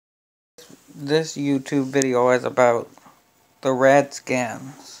This YouTube video is about the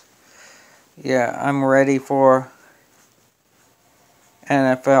Redskins. Yeah, I'm ready for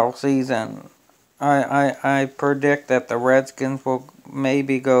NFL season. I predict that the Redskins will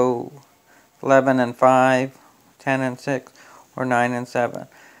maybe go 11-5, 10-6, or 9-7.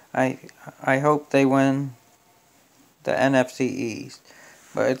 I hope they win the NFC East,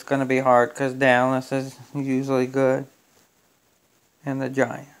 but it's going to be hard because Dallas is usually good, and the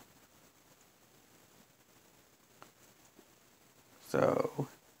Giants. So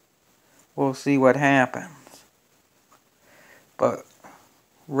we'll see what happens. But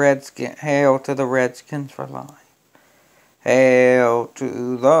hail to the Redskins for life. Hail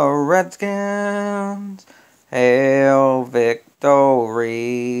to the Redskins. Hail victory.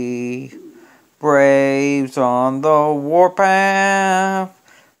 Braves on the warpath.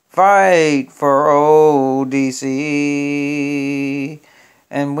 Fight for ODC.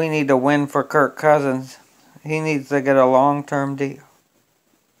 And we need to win for Kirk Cousins. He needs to get a long-term deal.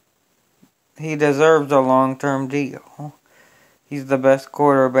 He deserves a long-term deal. He's the best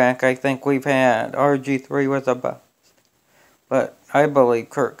quarterback I think we've had. RG3 was a bust. But I believe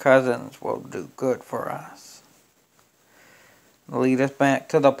Kirk Cousins will do good for us. Lead us back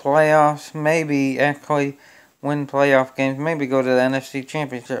to the playoffs. Maybe actually win playoff games. Maybe go to the NFC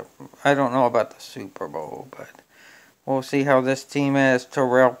Championship. I don't know about the Super Bowl, but we'll see how this team is.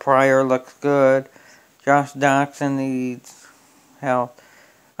 Terrell Pryor looks good. Josh Doctson needs help.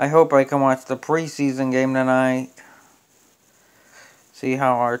 I hope I can watch the preseason game tonight. See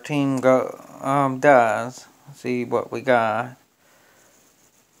how our team does. See what we got.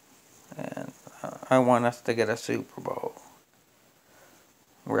 And I want us to get a Super Bowl.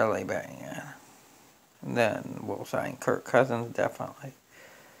 Really bad. Then we'll sign Kirk Cousins definitely.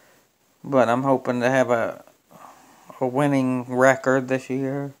 But I'm hoping to have a winning record this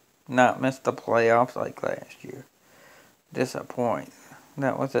year. Not miss the playoffs like last year. Disappoint.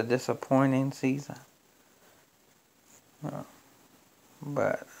 That was a disappointing season.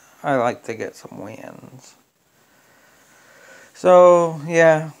 But I like to get some wins. So,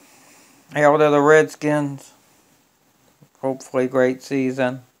 yeah. Hail to the Redskins. Hopefully great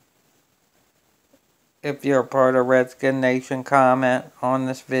season. If you're a part of Redskin Nation, comment on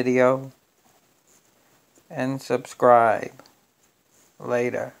this video. And subscribe.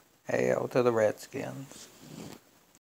 Later. Hail to the Redskins.